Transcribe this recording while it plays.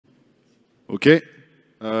Okay,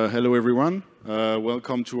 hello everyone.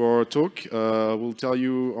 Welcome to our talk. We'll tell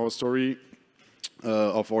you our story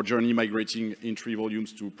of our journey migrating entry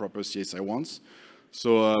volumes to proper CSI ones.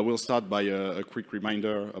 So we'll start by a quick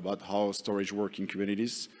reminder about how storage works in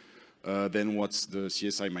Kubernetes, then what's the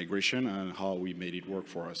CSI migration and how we made it work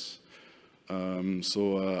for us.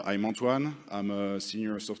 I'm Antoine. I'm a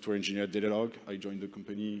senior software engineer at Datadog. I joined the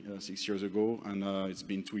company 6 years ago, and it's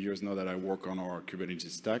been 2 years now that I work on our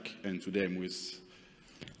Kubernetes stack. And today I'm with...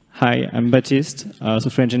 Hi, I'm Baptiste,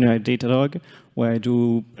 software engineer at Datadog, where I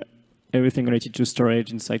do everything related to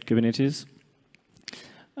storage inside Kubernetes.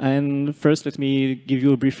 And first, let me give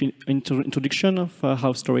you a brief introduction of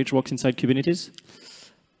how storage works inside Kubernetes.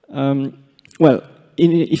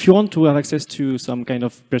 If you want to have access to some kind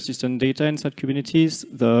of persistent data inside Kubernetes,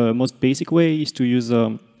 the most basic way is to use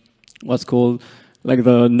what's called like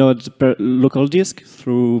the node per local disk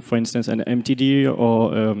through, for instance, an MTD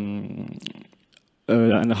or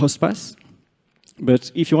a host pass. But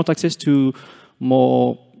if you want access to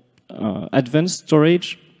more advanced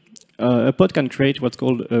storage, a pod can create what's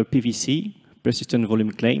called a PVC, persistent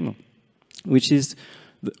volume claim, which is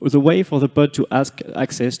the way for the pod to ask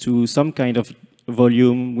access to some kind of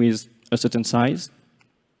volume with a certain size.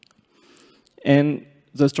 And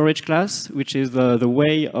the storage class, which is the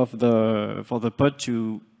way for the pod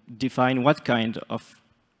to define what kind of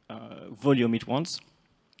volume it wants.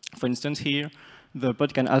 For instance, here, the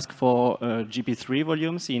pod can ask for GP3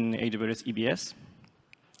 volumes in AWS EBS.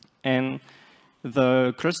 And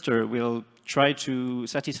the cluster will try to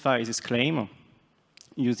satisfy this claim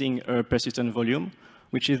using a persistent volume,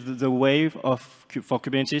 which is the way for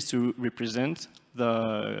Kubernetes to represent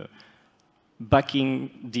the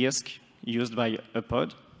backing disk used by a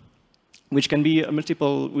pod, which can be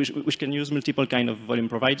which can use multiple kind of volume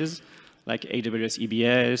providers, like AWS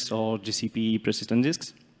EBS or GCP persistent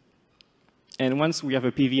disks. And once we have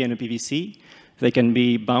a PV and a PVC, they can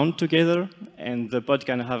be bound together, and the pod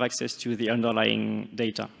can have access to the underlying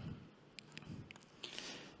data.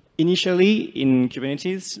 Initially, in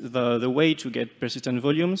Kubernetes, the way to get persistent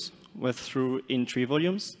volumes was through in-tree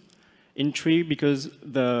volumes. In-tree because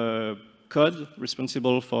the code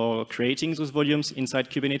responsible for creating those volumes inside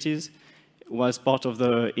Kubernetes was part of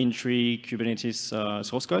the in-tree Kubernetes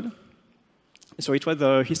source code. So it was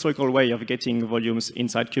the historical way of getting volumes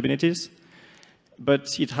inside Kubernetes,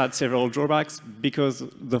 but it had several drawbacks because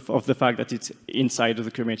of the fact that it's inside of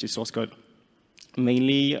the Kubernetes source code.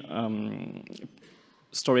 Mainly,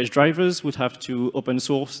 storage drivers would have to open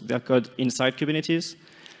source their code inside Kubernetes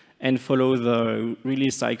and follow the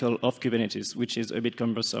release cycle of Kubernetes, which is a bit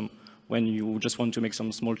cumbersome when you just want to make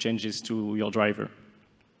some small changes to your driver.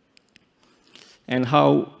 And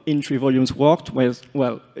how in-tree volumes worked was,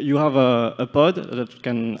 well, you have a pod that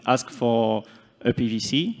can ask for a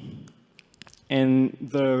PVC, and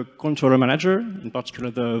the controller manager, in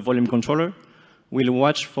particular the volume controller, will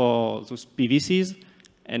watch for those PVCs.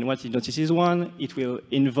 And what it notices one, it will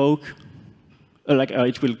invoke,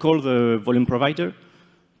 it will call the volume provider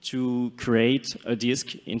to create a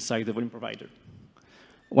disk inside the volume provider.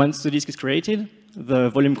 Once the disk is created, the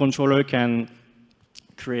volume controller can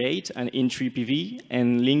create an in-tree PV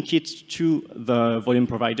and link it to the volume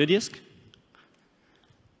provider disk.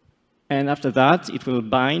 And after that, it will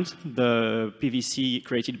bind the PVC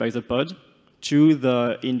created by the pod to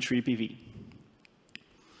the in-tree PV.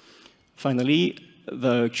 Finally,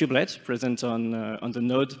 the kubelet present on the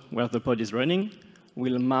node where the pod is running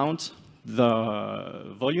will mount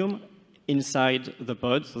the volume inside the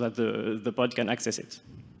pod so that the pod can access it.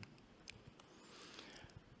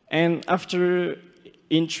 And after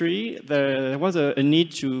in-tree, there was a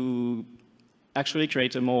need to actually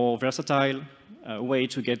create a more versatile way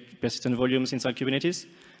to get persistent volumes inside Kubernetes.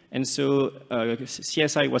 And so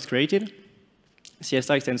CSI was created.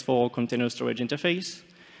 CSI stands for Container Storage Interface,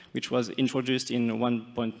 which was introduced in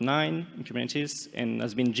 1.9 in Kubernetes and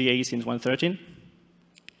has been GA since 1.13.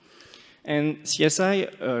 And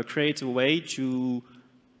CSI creates a way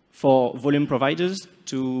for volume providers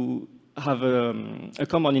to have a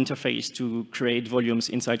common interface to create volumes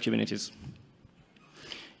inside Kubernetes.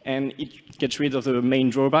 And it gets rid of the main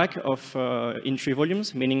drawback of in-tree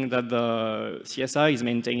volumes, meaning that the CSI is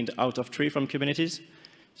maintained out of tree from Kubernetes.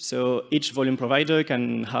 So each volume provider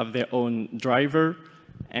can have their own driver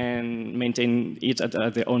and maintain it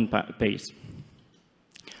at their own pace.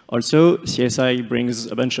 Also, CSI brings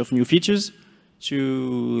a bunch of new features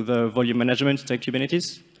to the volume management inside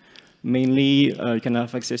Kubernetes. Mainly, you can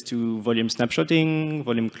have access to volume snapshotting,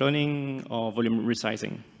 volume cloning, or volume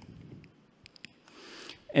resizing.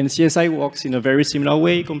 And CSI works in a very similar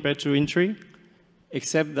way compared to in-tree.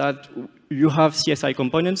 except that you have CSI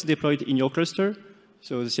components deployed in your cluster,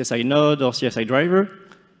 so the CSI node or CSI driver,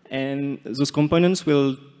 and those components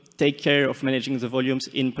will take care of managing the volumes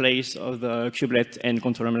in place of the kubelet and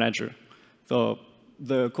controller manager. So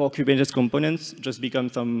the core Kubernetes components just become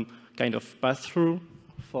some kind of pass-through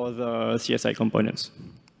for the CSI components.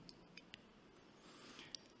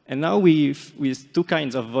 And now with two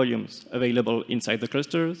kinds of volumes available inside the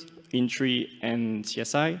clusters, in-tree and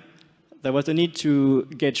CSI, there was a need to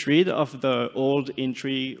get rid of the old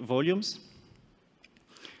in-tree volumes.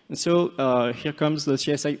 And so here comes the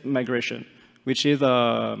CSI migration, which is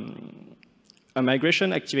a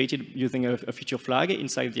migration activated using a feature flag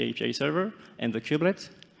inside the API server and the kubelet,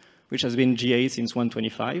 which has been GA since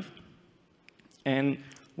 1.25. And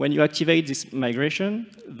when you activate this migration,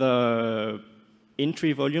 the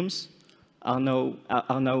in-tree volumes are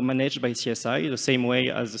now managed by CSI the same way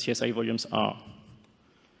as the CSI volumes are.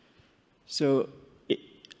 So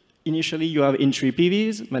initially, you have in-tree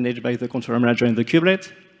PVs managed by the controller manager and the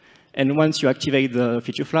kubelet. And once you activate the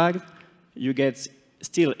feature flag, you get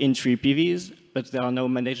still in-tree PVs, but they are now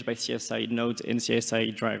managed by CSI node and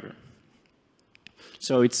CSI driver.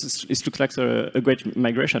 So it looks like a great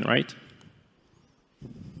migration, right?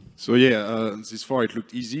 So yeah, this far it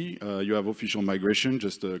looked easy. You have official migration,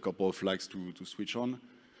 just a couple of flags to switch on.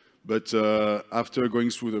 But after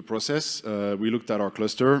going through the process, we looked at our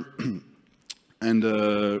cluster, and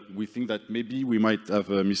we think that maybe we might have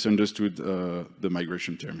misunderstood the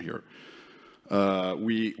migration term here.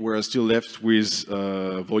 We were still left with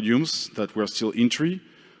volumes that were still in-tree.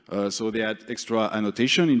 So they had extra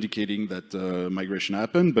annotation indicating that migration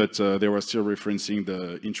happened, but they were still referencing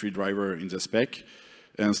the in-tree driver in the spec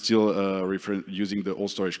and still using the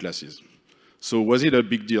old storage classes. So was it a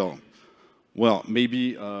big deal? Well,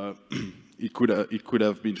 maybe it could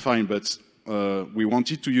have been fine, but we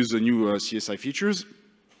wanted to use the new CSI features.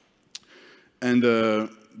 And the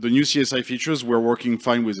new CSI features were working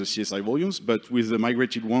fine with the CSI volumes, but with the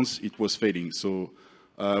migrated ones, it was fading. So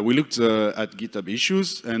we looked at GitHub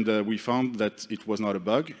issues, and we found that it was not a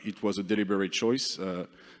bug. It was a deliberate choice.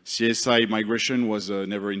 CSI migration was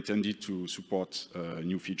never intended to support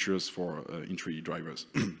new features for in-tree drivers.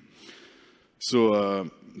 So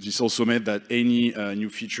this also meant that any new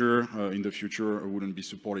feature in the future wouldn't be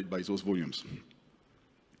supported by those volumes.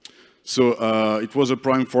 So it was a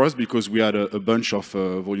prime for us because we had a bunch of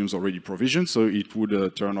volumes already provisioned, so it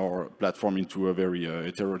would turn our platform into a very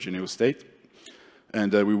heterogeneous state.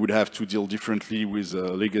 And we would have to deal differently with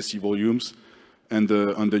legacy volumes and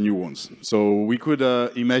the new ones. So we could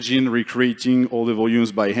imagine recreating all the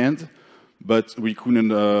volumes by hand, but we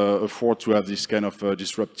couldn't afford to have this kind of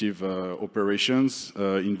disruptive operations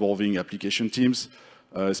involving application teams,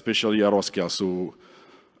 especially at our scale. So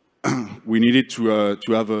we needed to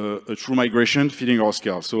have a true migration fitting our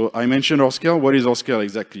scale. So I mentioned our scale. What is our scale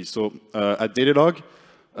exactly? So at Datadog,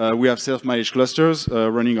 we have self-managed clusters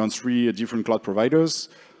running on 3 different cloud providers.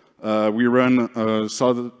 We run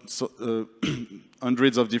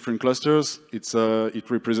hundreds of different clusters. It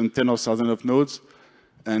represents 10,000 of nodes.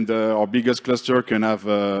 And our biggest cluster can have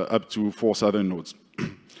up to 4,000 nodes.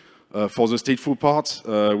 For the stateful part,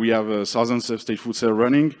 we have thousands of stateful cells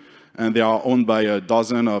running, and they are owned by a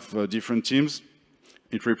dozen of different teams.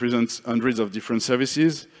 It represents hundreds of different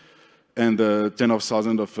services and tens of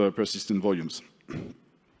thousands of persistent volumes.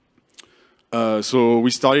 So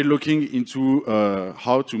we started looking into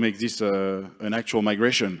how to make this an actual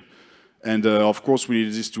migration. And of course, we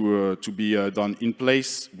need this to be done in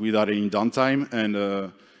place without any downtime.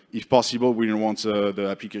 And if possible, we didn't want the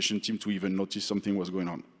application team to even notice something was going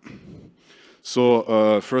on.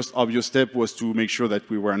 So first obvious step was to make sure that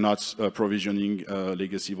we were not provisioning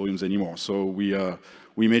legacy volumes anymore. So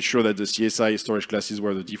we made sure that the CSI storage classes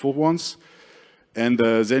were the default ones. And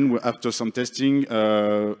then after some testing,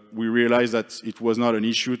 we realized that it was not an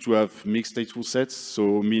issue to have mixed stateful sets.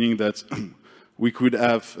 So meaning that we could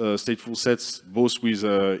have stateful sets both with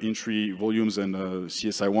in-tree volumes and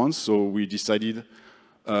CSI ones. So we decided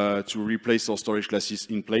to replace our storage classes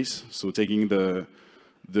in place. So taking the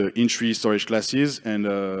in-tree storage classes and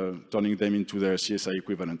turning them into their CSI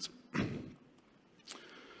equivalent.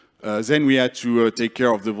 Then we had to take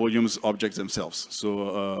care of the volumes objects themselves.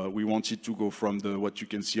 So we wanted to go from what you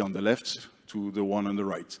can see on the left to the one on the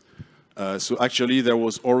right. So actually, there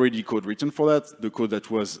was already code written for that, the code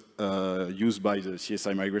that was used by the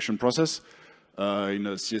CSI migration process in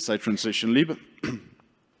a CSI translation lib.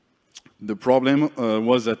 The problem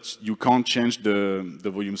was that you can't change the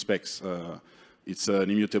volume specs. It's an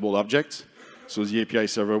immutable object, so the API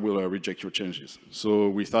server will reject your changes. So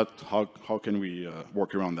we thought, how can we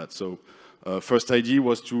work around that? So first idea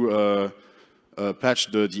was to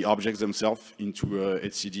patch the objects themselves into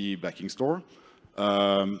etcd backing store.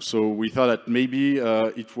 So we thought that maybe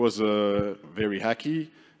it was very hacky,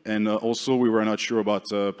 and also we were not sure about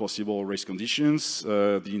possible race conditions,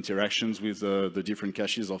 the interactions with the different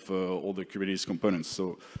caches of all the Kubernetes components.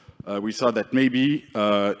 So we thought that maybe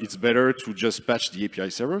it's better to just patch the API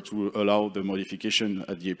server to allow the modification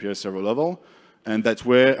at the API server level. And that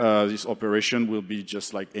way, this operation will be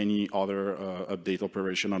just like any other update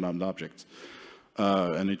operation on an object.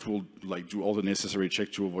 And it will like do all the necessary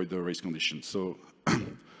check to avoid the race conditions. So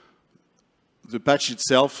the patch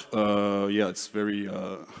itself, yeah, it's very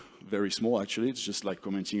small actually. It's just like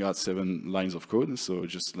commenting out 7 lines of code. So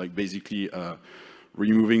just like basically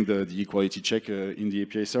removing the equality check in the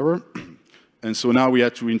API server. And so now we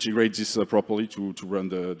had to integrate this properly to run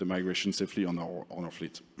the migration safely on our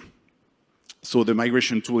fleet. So the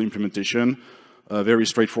migration tool implementation, very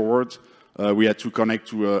straightforward. We had to connect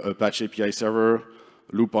to a patch API server,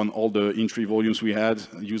 loop on all the entry volumes we had,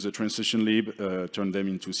 use a transition lib, turn them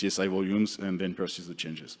into CSI volumes, and then persist the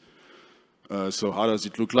changes. So how does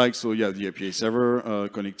it look like? So yeah, the API server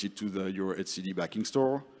connected to your etcd backing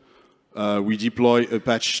store. We deploy a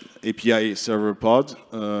patch API server pod.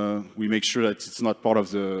 We make sure that it's not part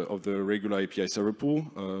of the regular API server pool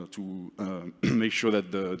to make sure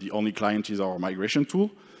that the only client is our migration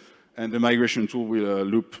tool. And the migration tool will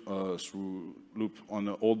loop on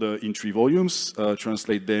all the entry volumes,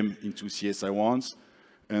 translate them into CSI1s,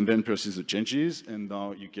 and then persist the changes. And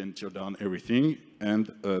now you can tear down everything,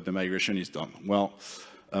 and the migration is done. Well,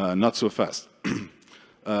 not so fast.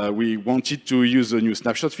 We wanted to use a new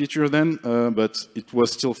snapshot feature then, but it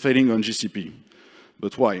was still failing on GCP.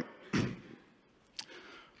 But why?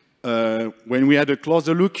 When we had a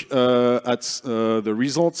closer look at the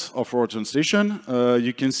results of our translation,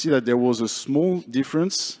 you can see that there was a small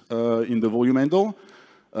difference in the volume handle.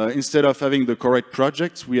 Instead of having the correct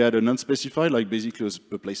project, we had an unspecified, like basically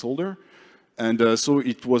a placeholder. And so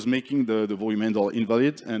it was making the volume handle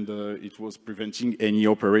invalid, and it was preventing any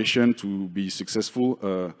operation to be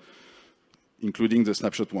successful, including the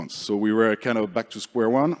snapshot ones. So we were kind of back to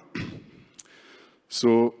square one.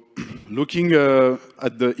 So looking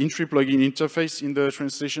at the entry plugin interface in the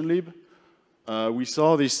translation lib, we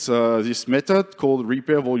saw this method called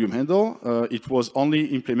repair volume handle. It was only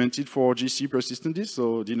implemented for GC persistent disk,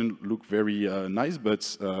 so it didn't look very nice,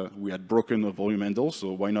 but we had broken a volume handle,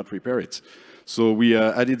 so why not repair it? So we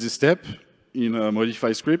added this step in a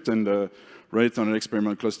modify script and ran it on an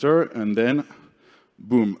experiment cluster, and then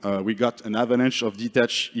boom, we got an avalanche of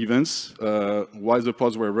detached events while the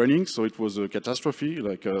pods were running, so it was a catastrophe,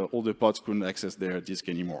 like all the pods couldn't access their disk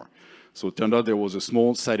anymore. So it turned out there was a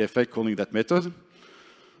small side effect calling that method.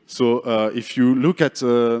 So if you look at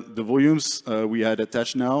the volumes we had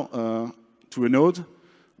attached now to a node,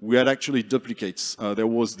 we had actually duplicates. There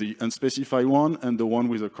was the unspecified one and the one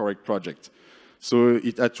with the correct project. So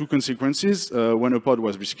it had 2 consequences. When a pod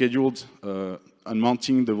was rescheduled,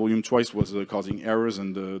 unmounting the volume twice was causing errors,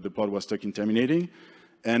 and the pod was stuck in terminating.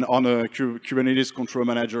 And on a Kubernetes control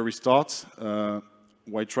manager restart,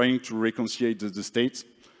 while trying to reconcile the state,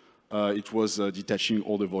 it was detaching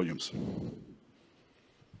all the volumes.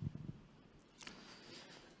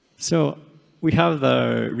 So we have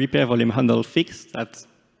the repair volume handle fix that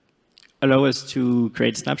allows us to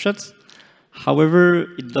create snapshots. However,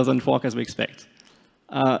 it doesn't work as we expect.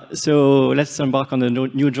 So let's embark on a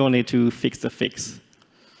new journey to fix the fix.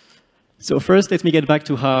 So first, let me get back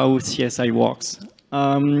to how CSI works.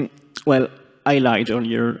 Well, I lied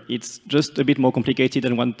earlier. It's just a bit more complicated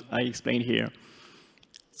than what I explained here.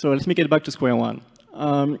 So let me get back to square one.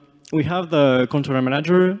 We have the controller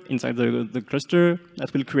manager inside the cluster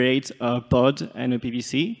that will create a pod and a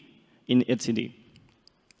PVC in etcd.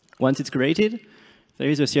 Once it's created, there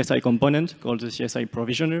is a CSI component called the CSI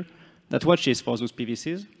provisioner that watches for those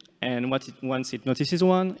PVCs. And once it notices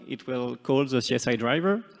one, it will call the CSI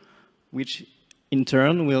driver, which in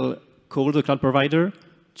turn will call the cloud provider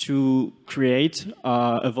to create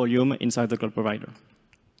a volume inside the cloud provider.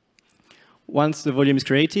 Once the volume is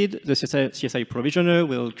created, the CSI provisioner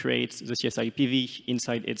will create the CSI PV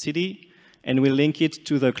inside etcd and will link it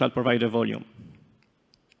to the cloud provider volume.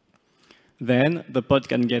 Then the pod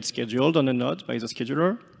can get scheduled on a node by the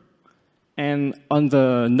scheduler. And on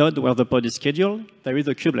the node where the pod is scheduled, there is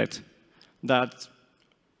a kubelet that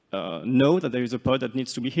knows that there is a pod that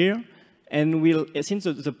needs to be here. And since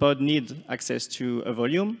the pod needs access to a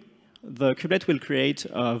volume, the kubelet will create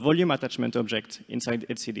a volume attachment object inside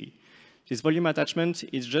etcd. This volume attachment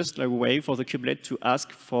is just a way for the kubelet to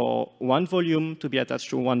ask for one volume to be attached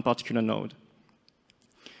to one particular node.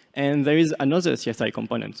 And there is another CSI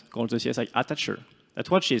component called the CSI attacher that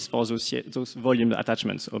watches for those volume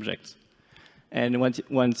attachments objects. And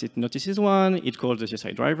once it notices one, it calls the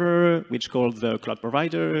CSI driver, which calls the cloud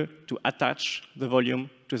provider to attach the volume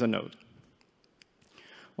to the node.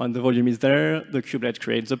 When the volume is there, the kubelet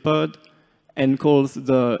creates the pod and calls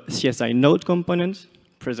the CSI node component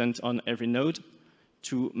present on every node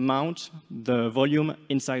to mount the volume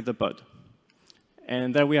inside the pod.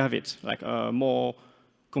 And there we have it, like a more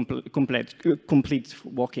complete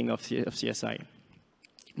working of CSI.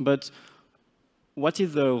 But what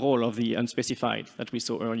is the role of the unspecified that we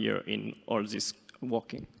saw earlier in all this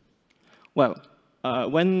working? Well,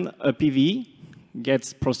 when a PV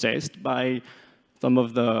gets processed by some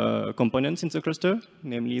of the components in the cluster,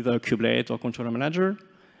 namely the kubelet or controller manager,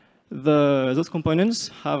 those components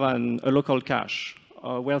have a local cache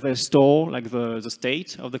where they store like the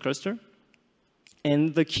state of the cluster.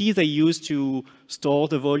 And the key they use to store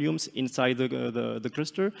the volumes inside the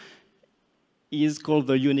cluster is called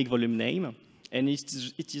the unique volume name. And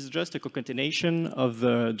it is just a concatenation of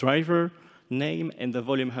the driver name and the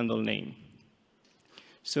volume handle name.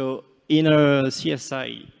 So in a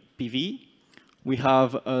CSI PV, we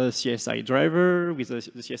have a CSI driver with the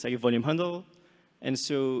CSI volume handle. And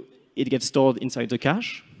so it gets stored inside the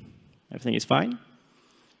cache. Everything is fine.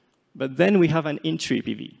 But then we have an in-tree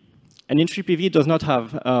PV. An in-tree PV does not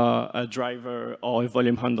have a driver or a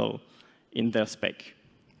volume handle in their spec.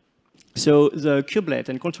 So the kubelet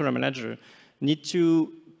and controller manager need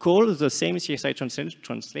to call the same CSI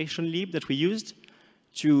translation lib that we used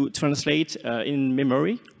to translate in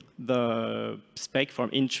memory the spec from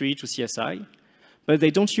in-tree to CSI. But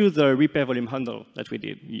they don't use the repair volume handle that we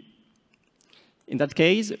did. In that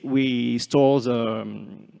case, we store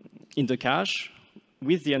in the cache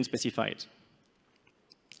with the unspecified.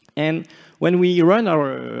 And when we run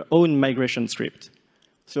our own migration script,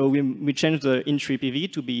 so we change the in-tree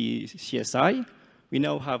PV to be CSI, we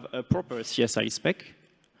now have a proper CSI spec.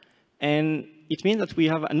 And it means that we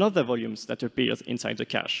have another volumes that appears inside the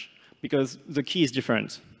cache, because the key is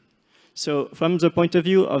different. So from the point of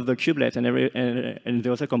view of the kubelet and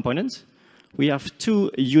the other components, we have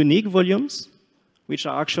two unique volumes, which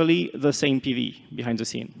are actually the same PV behind the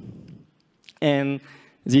scene. And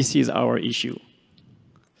this is our issue.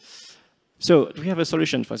 So do we have a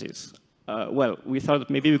solution for this? Well, we thought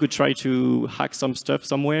maybe we could try to hack some stuff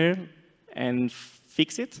somewhere and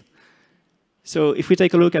fix it. So if we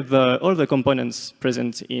take a look at all the components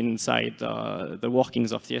present inside the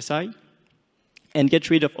workings of CSI, and get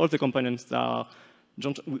rid of all the components that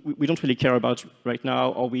we don't really care about right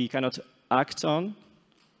now or we cannot act on,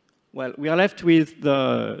 well, we are left with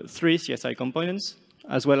the 3 CSI components,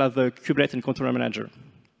 as well as the kubelet and controller manager.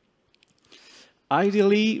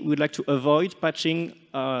 Ideally, we'd like to avoid patching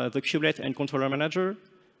the kubelet and controller manager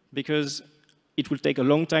because it will take a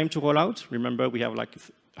long time to roll out. Remember, we have like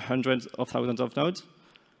hundreds of thousands of nodes.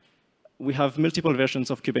 We have multiple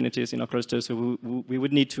versions of Kubernetes in our cluster, so we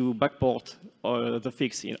would need to backport the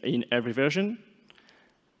fix in every version.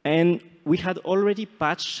 And we had already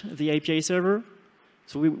patched the API server.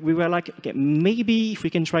 So we were like, okay, maybe if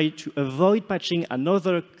we can try to avoid patching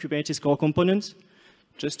another Kubernetes core component,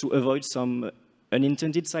 just to avoid some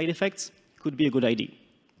unintended side effects, could be a good idea.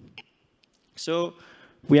 So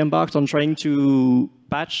we embarked on trying to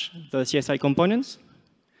patch the CSI components,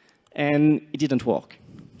 and it didn't work,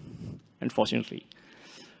 unfortunately.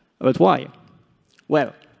 But why?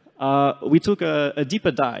 Well, we took a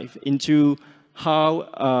deeper dive into how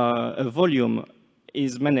a volume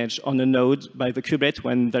is managed on a node by the kubelet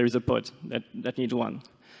when there is a pod that needs one.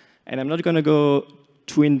 And I'm not going to go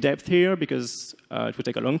too in-depth here because it would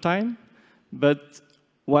take a long time. But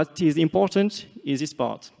what is important is this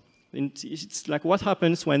part. It's like what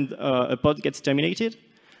happens when a pod gets terminated,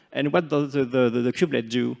 and what does the kubelet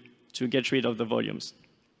do to get rid of the volumes.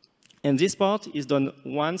 And this part is done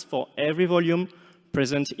once for every volume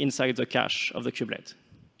present inside the cache of the kubelet.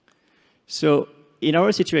 So in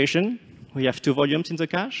our situation, we have 2 volumes in the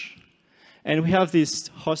cache, and we have this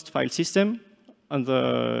host file system on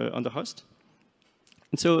the host.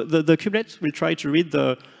 And so the kubelet will try to read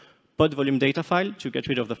the pod volume data file to get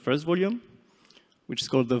rid of the first volume, which is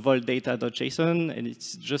called the vol.data.json, and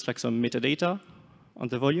it's just like some metadata on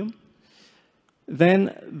the volume.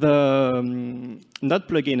 Then the node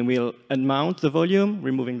plugin will unmount the volume,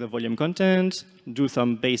 removing the volume content, do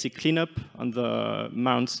some basic cleanup on the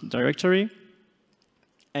mount directory.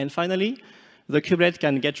 And finally, the kubelet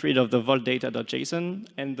can get rid of the vol.data.json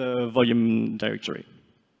and the volume directory.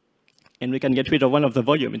 And we can get rid of one of the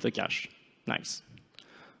volume in the cache. Nice.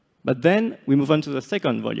 But then we move on to the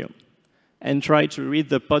second volume and try to read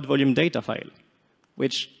the pod volume data file,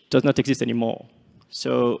 which does not exist anymore.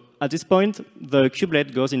 So at this point, the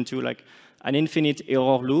kubelet goes into like an infinite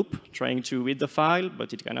error loop, trying to read the file,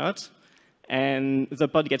 but it cannot. And the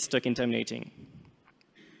pod gets stuck in terminating.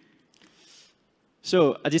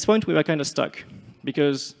 So at this point, we were kind of stuck,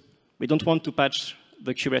 because we don't want to patch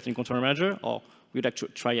the kubelet in controller manager, or we'd like to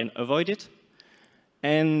try and avoid it.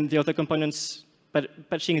 And the other components,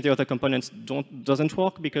 patching the other components doesn't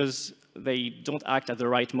work because they don't act at the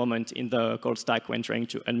right moment in the call stack when trying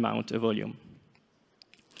to unmount a volume.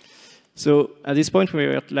 So at this point, we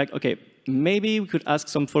were like, OK, maybe we could ask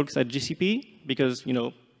some folks at GCP, because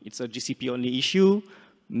it's a GCP-only issue.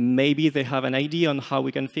 Maybe they have an idea on how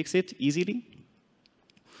we can fix it easily.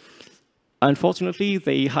 Unfortunately,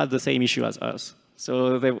 they had the same issue as us.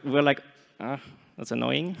 So they were like, that's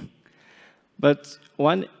annoying. But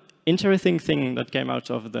one interesting thing that came out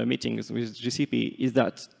of the meetings with GCP is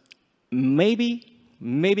that maybe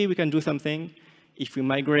we can do something if we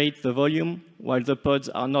migrate the volume while the pods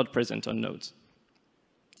are not present on nodes.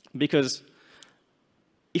 Because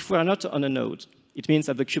if we are not on a node, it means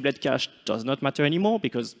that the kubelet cache does not matter anymore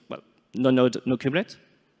because, well, no node, no kubelet.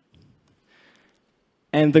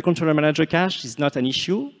 And the controller manager cache is not an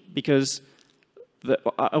issue because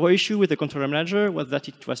our issue with the controller manager was that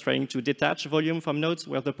it was trying to detach volume from nodes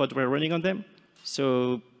where the pods were running on them.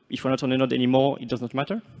 So if we're not on a node anymore, it does not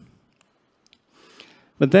matter.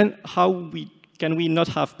 But then how can we not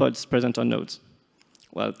have pods present on nodes?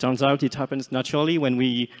 Well, it turns out it happens naturally when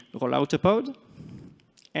we roll out a pod.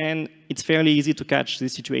 And it's fairly easy to catch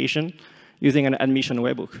this situation using an admission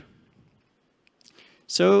webhook.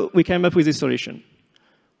 So we came up with this solution,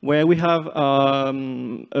 where we have a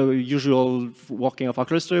usual working of our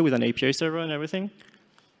cluster with an API server and everything.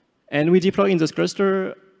 And we deploy in this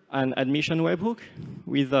cluster an admission webhook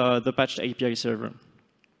with the patched API server.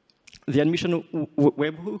 The admission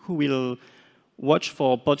webhook will watch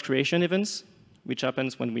for pod creation events, which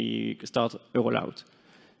happens when we start a rollout.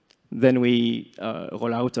 Then we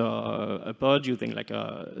roll out a pod using like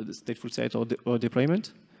a stateful set or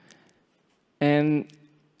deployment. And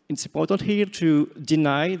it's important here to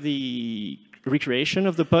deny the recreation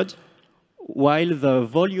of the pod while the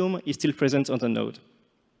volume is still present on the node.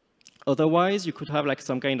 Otherwise, you could have like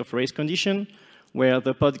some kind of race condition where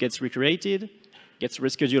the pod gets recreated, gets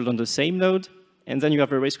rescheduled on the same node, and then you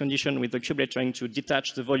have a race condition with the kubelet trying to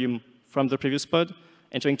detach the volume from the previous pod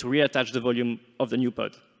and trying to reattach the volume of the new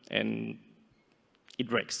pod. And it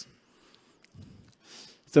breaks.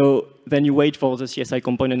 So then you wait for the CSI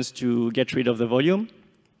components to get rid of the volume.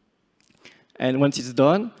 And once it's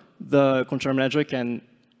done, the controller manager can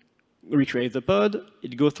recreate the pod.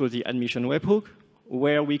 It goes through the admission webhook,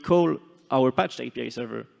 where we call our patched API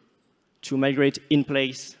server to migrate in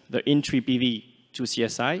place the in-tree PV to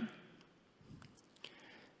CSI.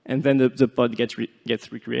 And then the pod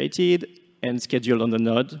gets recreated and scheduled on the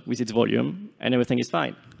node with its volume, and everything is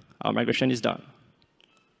fine. Our migration is done.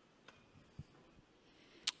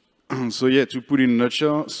 So yeah, to put it in a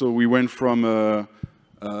nutshell, so we went from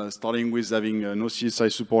starting with having no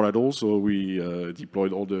CSI support at all, so we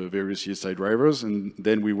deployed all the various CSI drivers, and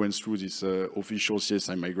then we went through this official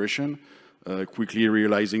CSI migration, quickly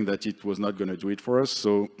realizing that it was not going to do it for us.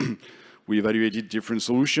 So we evaluated different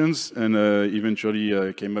solutions and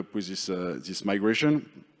eventually came up with this migration.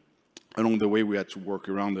 Along the way, we had to work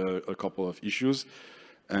around a couple of issues.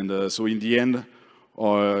 And so in the end,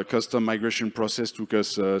 our custom migration process took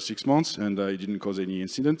us 6 months, and it didn't cause any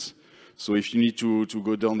incidents. So if you need to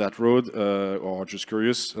go down that road or just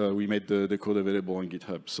curious, we made the code available on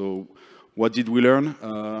GitHub. So what did we learn?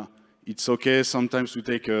 It's OK sometimes to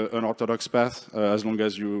take an unorthodox path, as long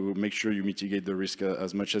as you make sure you mitigate the risk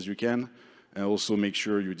as much as you can, and also make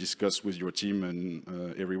sure you discuss with your team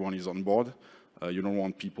and everyone is on board. You don't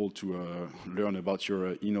want people to learn about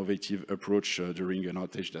your innovative approach during an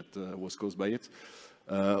outage that was caused by it.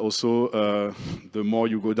 Also, the more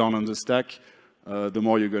you go down on the stack, the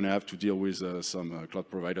more you're going to have to deal with some cloud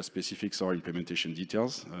provider specifics or implementation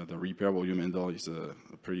details. The repair volume handle is a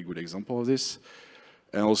pretty good example of this.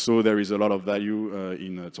 And also, there is a lot of value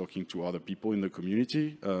in talking to other people in the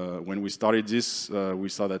community. When we started this, we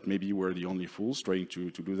saw that maybe we're the only fools trying to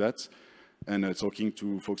do that. And talking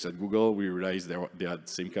to folks at Google, we realized they had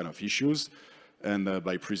the same kind of issues. And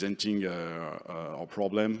by presenting our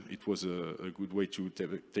problem, it was a good way to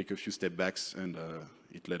take a few step backs, and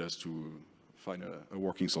it led us to find a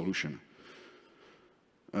working solution.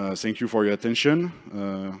 Thank you for your attention.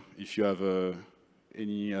 If you have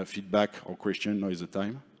any feedback or question, now is the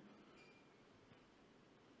time.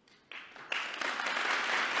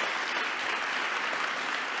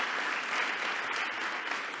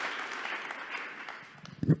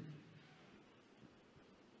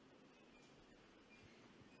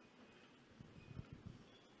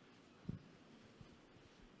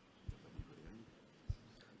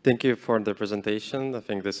 Thank you for the presentation. I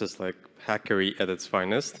think this is like hackery at its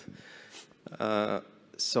finest.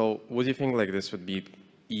 So would you think like this would be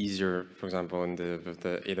easier, for example, with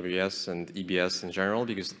the AWS and EBS in general?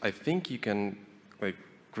 Because I think you can like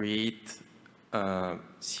create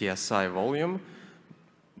CSI volume,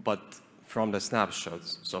 but from the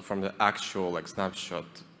snapshots, so from the actual like snapshot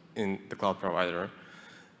in the cloud provider.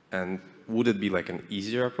 And would it be like an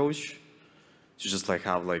easier approach to just like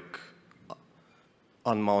have like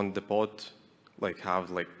unmount the pod, like have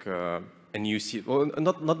like a new well,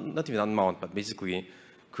 not even unmount, but basically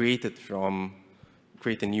create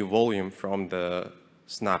a new volume from the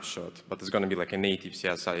snapshot, but it's going to be like a native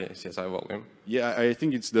CSI volume. Yeah, I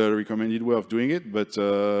think it's the recommended way of doing it, but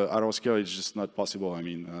at our scale, it's just not possible. I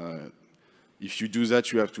mean, if you do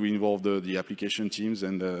that, you have to involve the application teams,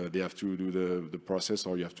 and they have to do the process,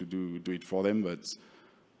 or you have to do it for them. But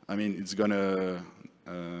I mean, it's gonna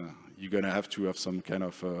you're gonna have to have some kind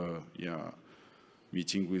of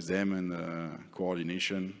meeting with them and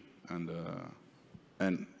coordination, and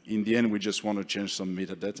in the end, we just want to change some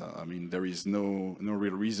metadata. I mean, there is no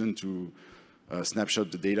real reason to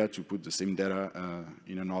snapshot the data to put the same data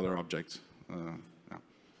in another object. Yeah.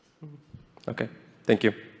 Okay, thank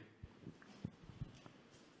you.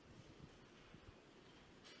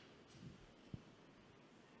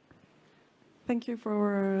 Thank you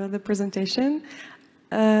for the presentation.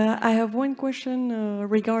 I have one question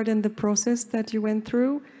regarding the process that you went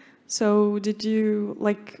through. So did you,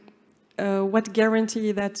 like, what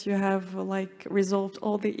guarantee that you have, like, resolved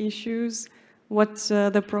all the issues? What's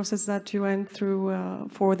the process that you went through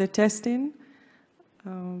for the testing?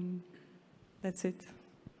 That's it.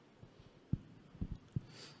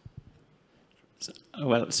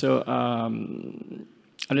 So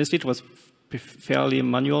honestly, it was a fairly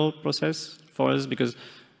manual process for us because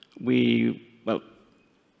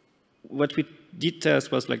what we did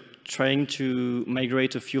test was like trying to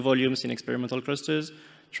migrate a few volumes in experimental clusters,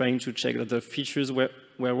 trying to check that the features were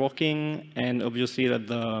working, and obviously that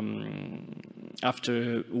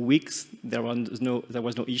after weeks there was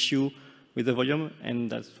no issue with the volume,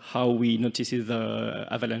 and that's how we noticed the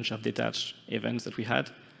avalanche of detached events that we had.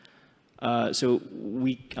 So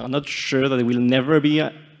we are not sure that it will never be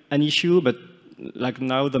an issue, but like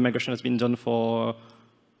now the migration has been done for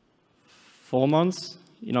 4 months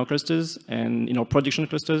in our clusters and in our production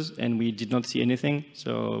clusters, and we did not see anything.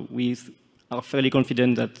 So we are fairly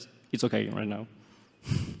confident that it's okay right now.